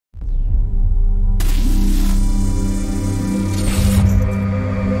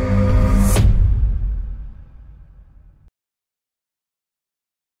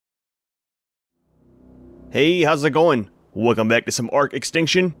Hey, how's it going? Welcome back to some ARK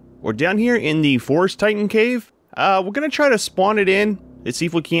Extinction. We're down here in the Forest Titan cave. We're gonna try to spawn it in and see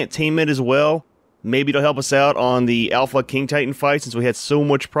if we can't tame it as well. Maybe it'll help us out on the Alpha King Titan fight since we had so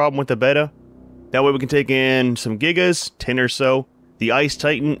much problem with the beta. That way we can take in some Gigas, 10 or so, the Ice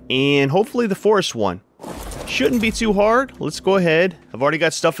Titan, and hopefully the Forest one. Shouldn't be too hard. Let's go ahead. I've already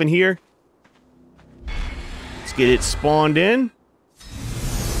got stuff in here. Let's get it spawned in.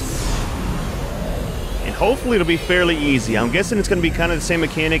 And hopefully it'll be fairly easy. I'm guessing it's going to be kind of the same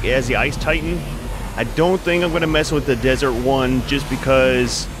mechanic as the Ice Titan. I don't think I'm going to mess with the Desert one just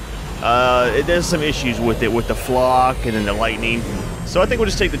because there's some issues with it, with the flock and then the lightning. So I think we'll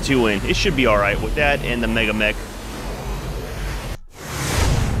just take the two in. It should be alright with that and the Mega Mech.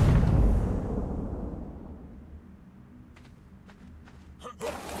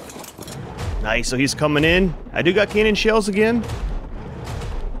 Nice, so he's coming in. I do got cannon shells again.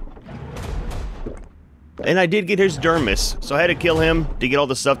 And I did get his dermis, so I had to kill him to get all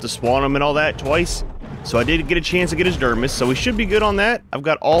the stuff to spawn him and all that twice. So I did get a chance to get his dermis, so we should be good on that. I've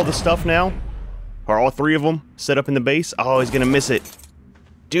got all the stuff now, or all three of them, set up in the base. Oh, he's gonna miss it.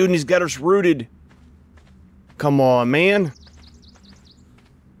 Dude, and he's got us rooted. Come on, man.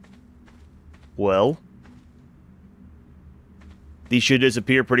 Well. These should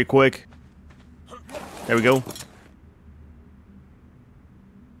disappear pretty quick. There we go.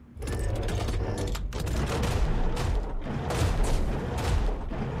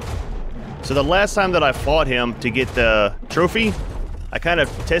 So the last time that I fought him to get the trophy, I kind of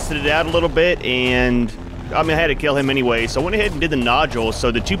tested it out a little bit, and I mean I had to kill him anyway, so I went ahead and did the nodules.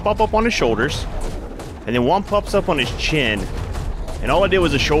 So the two pop up on his shoulders, and then one pops up on his chin, and all I did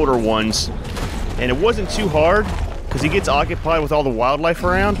was the shoulder ones, and it wasn't too hard because he gets occupied with all the wildlife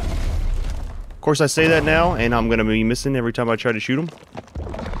around. Of course I say that now, and I'm gonna be missing every time I try to shoot him.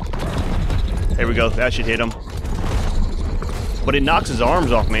 There we go, that should hit him. But it knocks his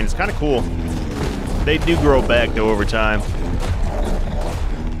arms off, man. It's kind of cool. They do grow back, though, over time.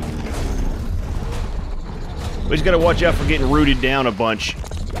 We just gotta watch out for getting rooted down a bunch.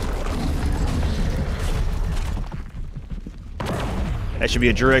 That should be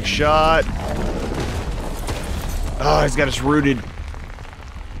a direct shot. Oh, he's got us rooted.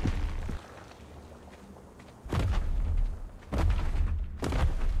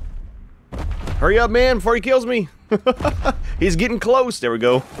 Hurry up, man, before he kills me. He's getting close. There we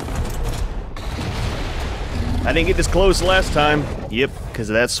go. I didn't get this close last time. Yep, because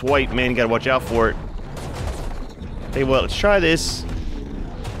of that swipe, man. You gotta watch out for it. Hey, well, let's try this.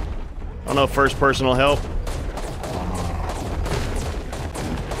 I don't know if first person will help.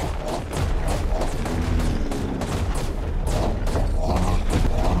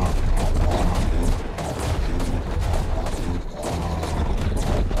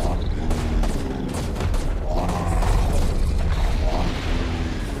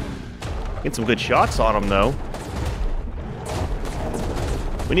 Get some good shots on them, though.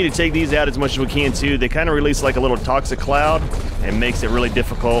 We need to take these out as much as we can, too. They kind of release like a little toxic cloud and makes it really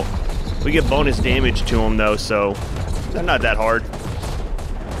difficult. We get bonus damage to them, though, so they're not that hard.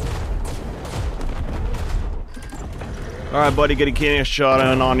 Alright, buddy, get a cannon shot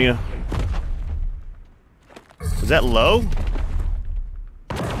on you. Is that low?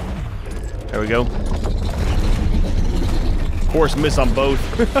 There we go. Of course, miss on both.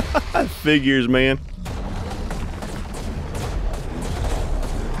 Figures, man.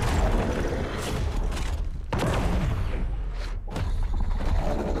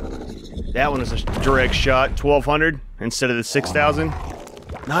 That one is a direct shot, 1200 instead of the 6000.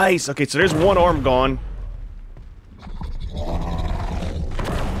 Nice. Okay, so there's one arm gone.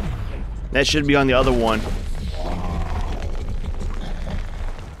 That should be on the other one.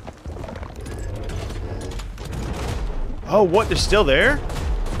 Oh, what? They're still there?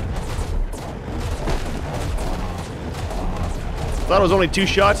 Thought it was only 2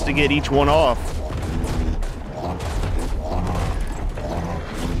 shots to get each one off.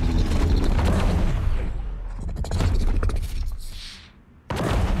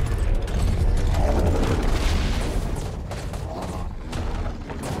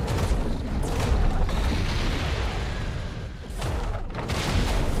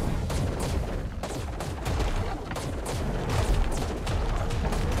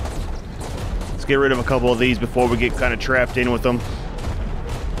 Get rid of a couple of these before we get kind of trapped in with them.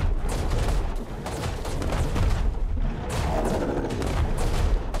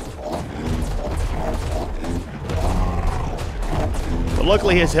 But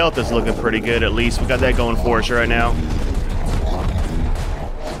luckily his health is looking pretty good, at least. We got that going for us right now.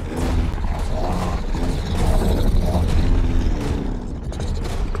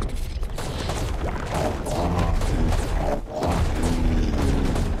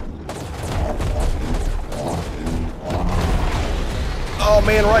 Oh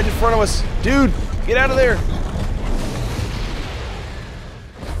man, right in front of us. Dude, get out of there.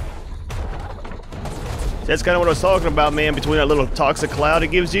 That's kind of what I was talking about, man, between that little toxic cloud it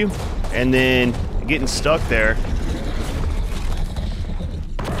gives you and then getting stuck there.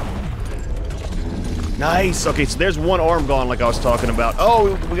 Nice. Okay, so there's one arm gone like I was talking about.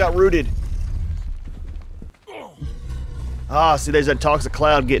 Oh, we got rooted. Ah, see, there's that toxic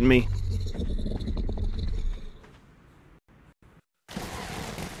cloud getting me.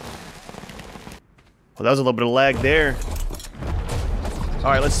 Well, that was a little bit of lag there.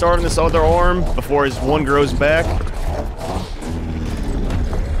 Alright, let's start on this other arm before his one grows back.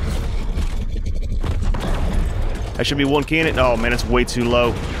 That should be one cannon. Oh man, it's way too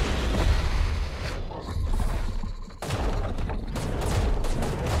low.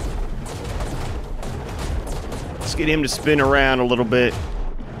 Let's get him to spin around a little bit.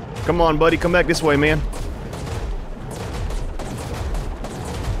 Come on, buddy, come back this way, man.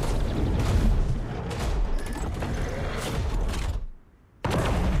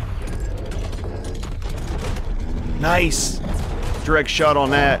 Nice! Direct shot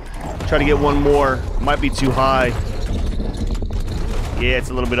on that. Try to get one more. Might be too high. Yeah, it's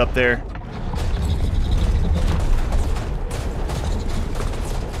a little bit up there.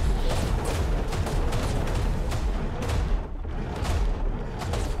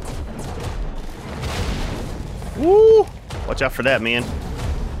 Woo! Watch out for that, man.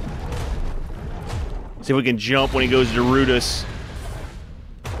 See if we can jump when he goes to root us.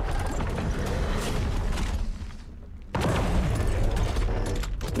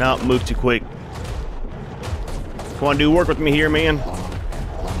 No, move too quick. Come on, dude, work with me here, man.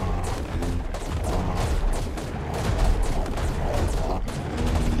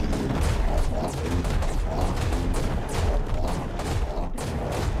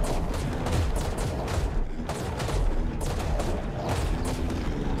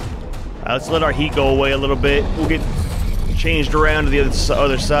 Let's let our heat go away a little bit. We'll get changed around to the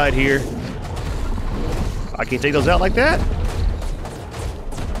other side here. I can't take those out like that.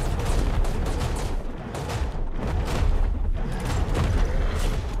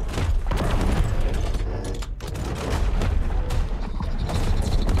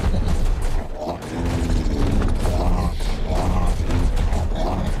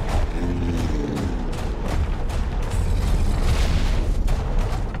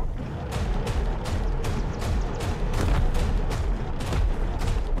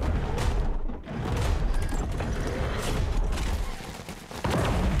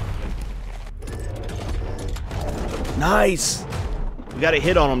 Nice! We got a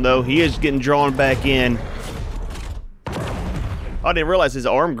hit on him though. He is getting drawn back in. I didn't realize his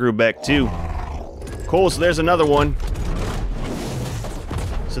arm grew back too. Cool, so there's another one.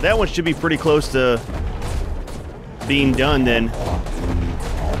 So that one should be pretty close to being done then.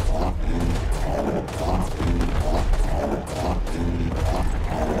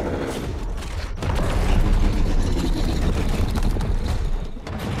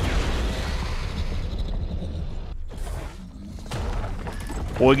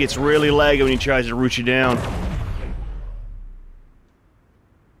 Boy, it gets really laggy when he tries to root you down.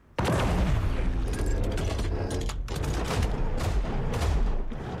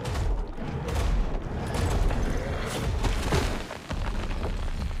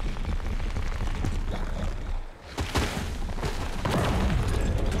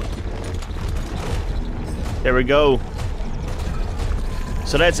 There we go.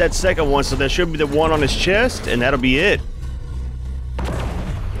 So that's that second one, so that should be the one on his chest, and that'll be it.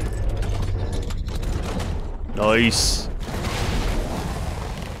 Nice.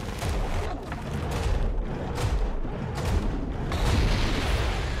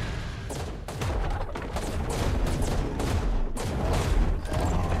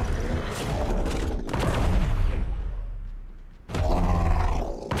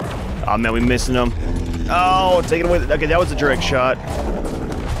 Oh man, we missing them. Oh, take it away. Okay, that was a direct shot.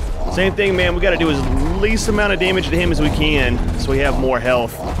 Same thing, man. We got to do as least amount of damage to him as we can, so we have more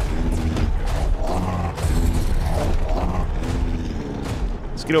health.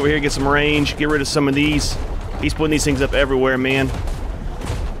 Let's get over here, get some range, get rid of some of these. He's putting these things up everywhere, man.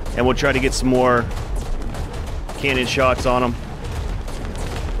 And we'll try to get some more cannon shots on him.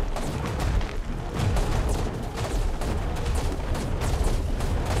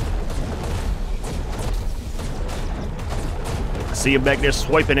 See you back there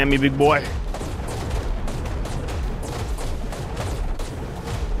swiping at me, big boy.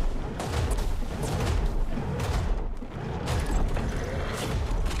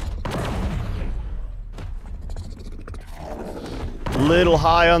 Little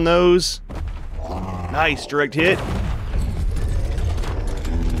high on those. Nice direct hit.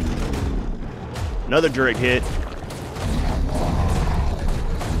 Another direct hit.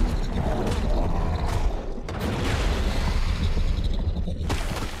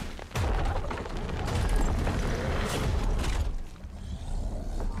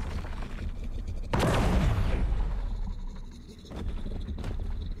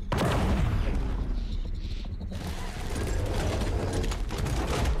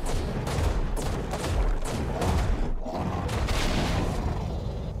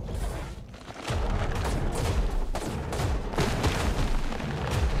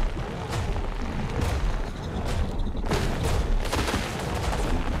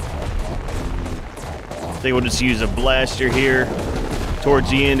 I think we'll just use a blaster here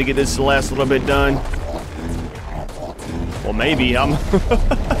towards the end to get this last little bit done. Well, maybe. I'm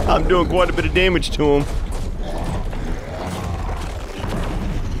I'm doing quite a bit of damage to him.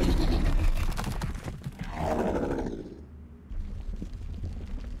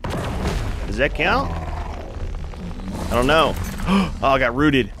 Does that count? I don't know. Oh, I got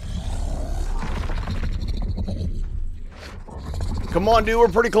rooted. Come on, dude. We're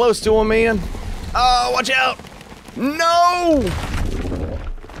pretty close to him, man. Oh, watch out! No!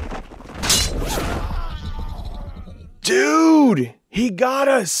 Dude! He got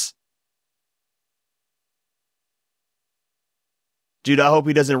us! Dude, I hope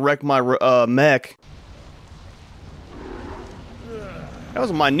he doesn't wreck my mech. That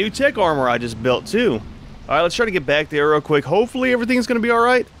was my new tech armor I just built, too. Alright, let's try to get back there real quick. Hopefully everything's gonna be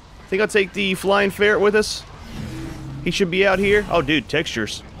alright. I think I'll take the flying ferret with us. He should be out here. Oh, dude,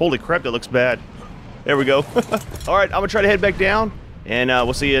 textures. Holy crap, that looks bad. There we go. Alright, I'm gonna try to head back down, and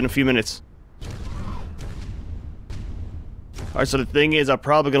we'll see you in a few minutes. Alright, so the thing is, I'm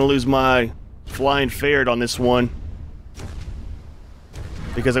probably gonna lose my flying ferret on this one,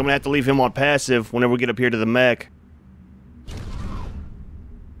 because I'm gonna have to leave him on passive whenever we get up here to the mech.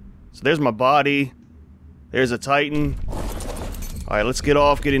 So there's my body. There's a Titan. Alright, let's get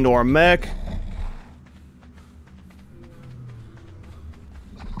off, get into our mech.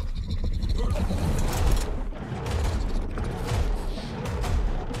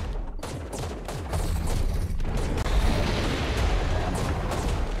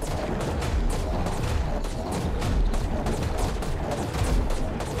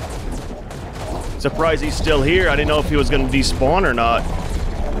 Surprised he's still here. I didn't know if he was going to despawn or not.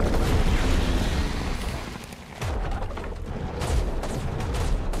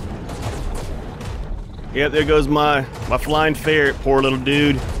 Yep, there goes my flying ferret, poor little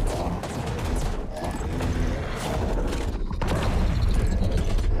dude.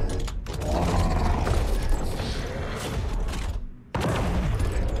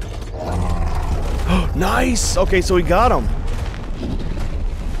 Nice! Okay, so we got him.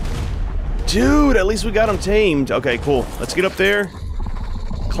 Dude, at least we got him tamed. Okay, cool. Let's get up there.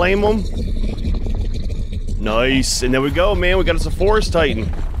 Claim him. Nice. And there we go, man. We got us a forest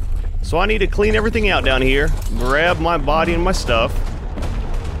titan. So I need to clean everything out down here. Grab my body and my stuff.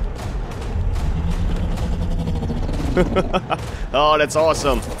 Oh, that's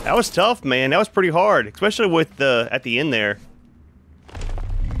awesome. That was tough, man. That was pretty hard. Especially with the at the end there.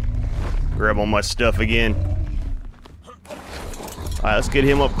 Grab all my stuff again. Alright, let's get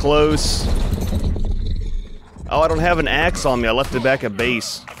him up close. Oh, I don't have an axe on me. I left it back at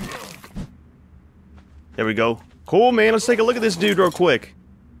base. There we go. Cool, man. Let's take a look at this dude real quick.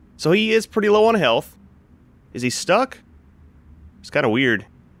 So he is pretty low on health. Is he stuck? It's kind of weird.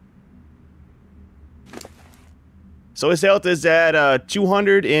 So his health is at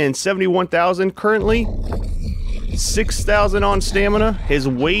 271,000 currently. 6,000 on stamina. His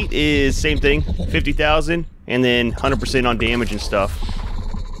weight is same thing, 50,000. And then 100% on damage and stuff.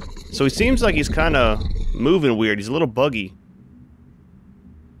 So he seems like he's kind of moving weird. He's a little buggy.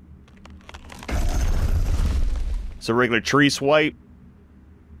 It's a regular tree swipe.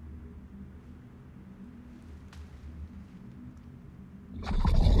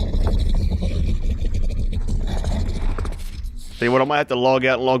 Tell you what, I might have to log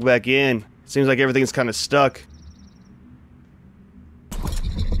out and log back in. Seems like everything's kind of stuck.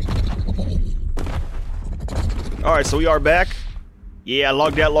 Alright, so we are back. Yeah, I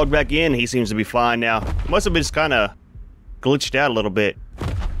logged out, logged back in. He seems to be fine now. Must have been just kind of glitched out a little bit.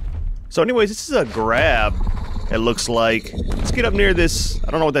 So anyways, this is a grab, it looks like. Let's get up near this. I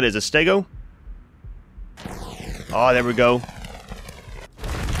don't know what that is. A stego? Oh, there we go.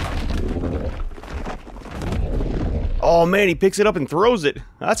 Oh man, he picks it up and throws it.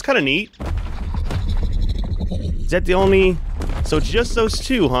 That's kind of neat. Is that the only... So it's just those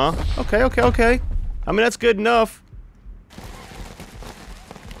two, huh? Okay, okay, okay. I mean, that's good enough.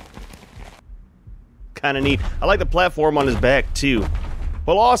 Kind of neat. I like the platform on his back, too.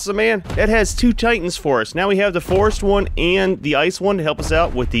 Well, awesome, man. That has 2 Titans for us. Now we have the Forest one and the Ice one to help us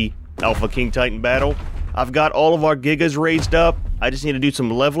out with the Alpha King Titan battle. I've got all of our Gigas raised up. I just need to do some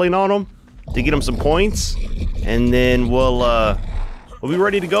leveling on them to get them some points. And then we'll be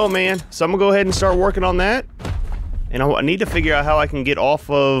ready to go, man. So I'm gonna go ahead and start working on that. And I need to figure out how I can get off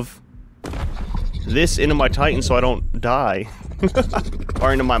of this into my Titan so I don't die.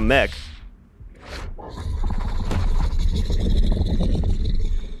 Or into my mech.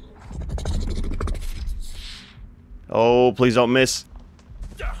 Oh, please don't miss.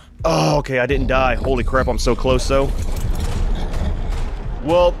 Oh, okay, I didn't die. Holy crap, I'm so close, though.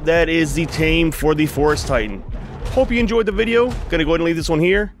 Well, that is the tame for the Forest Titan. Hope you enjoyed the video. Gonna go ahead and leave this one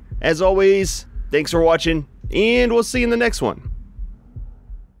here. As always, thanks for watching, and we'll see you in the next one.